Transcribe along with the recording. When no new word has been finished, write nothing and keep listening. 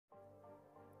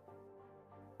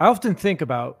I often think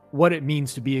about what it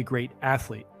means to be a great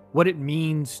athlete, what it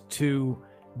means to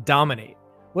dominate,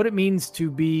 what it means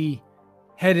to be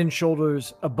head and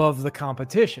shoulders above the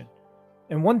competition.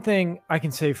 And one thing I can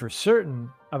say for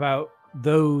certain about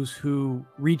those who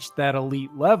reach that elite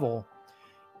level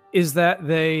is that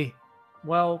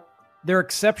they're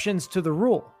exceptions to the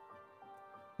rule.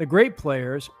 The great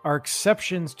players are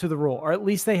exceptions to the rule, or at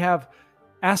least they have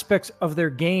aspects of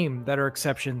their game that are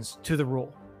exceptions to the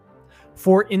rule.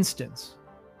 For instance,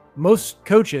 most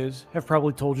coaches have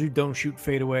probably told you don't shoot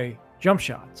fadeaway jump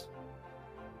shots.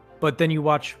 But then you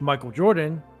watch Michael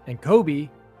Jordan and Kobe,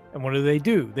 and what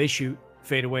do? They shoot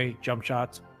fadeaway jump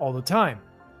shots all the time.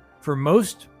 For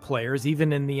most players,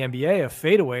 even in the NBA, a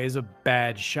fadeaway is a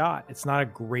bad shot. It's not a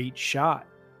great shot.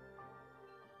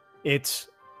 It's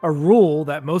a rule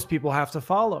that most people have to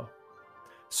follow.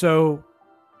 So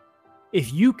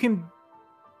if you can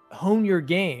hone your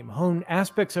game, hone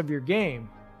aspects of your game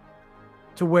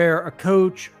to where a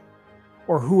coach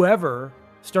or whoever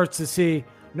starts to see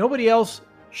nobody else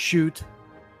shoot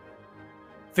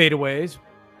fadeaways,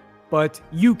 but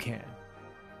you can.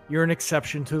 You're an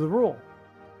exception to the rule.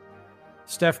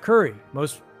 Steph Curry,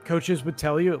 most coaches would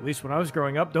tell you, at least when I was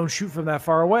growing up, don't shoot from that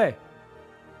far away.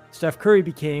 Steph Curry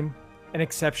became an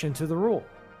exception to the rule.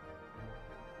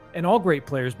 And all great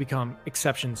players become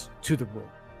exceptions to the rule.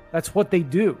 That's what they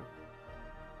do.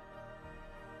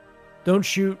 Don't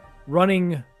shoot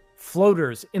running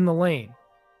floaters in the lane.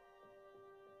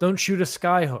 Don't shoot a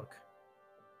sky hook.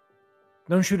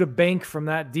 Don't shoot a bank from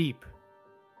that deep.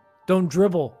 Don't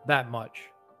dribble that much.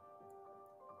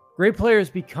 Great players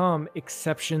become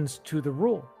exceptions to the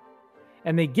rule.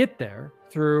 And they get there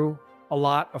through a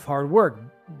lot of hard work,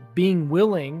 being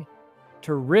willing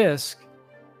to risk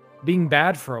being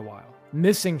bad for a while,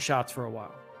 missing shots for a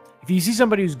while. If you see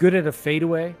somebody who's good at a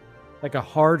fadeaway, like a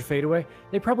hard fadeaway,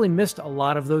 they probably missed a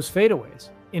lot of those fadeaways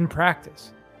in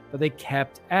practice, but they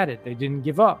kept at it. They didn't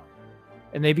give up,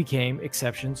 and they became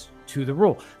exceptions to the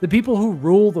rule. The people who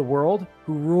rule the world,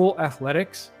 who rule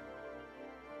athletics,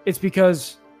 it's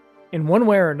because in one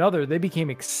way or another, they became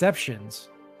exceptions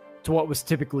to what was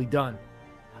typically done.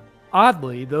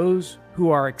 Oddly, those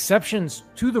who are exceptions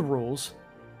to the rules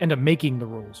end up making the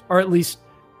rules, or at least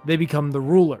they become the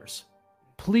rulers.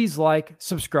 Please like,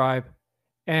 subscribe,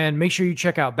 and make sure you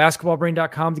check out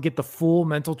basketballbrain.com to get the full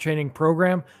mental training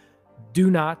program. Do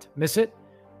not miss it.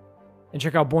 And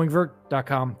check out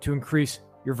boingvert.com to increase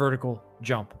your vertical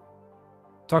jump.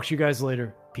 Talk to you guys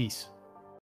later. Peace.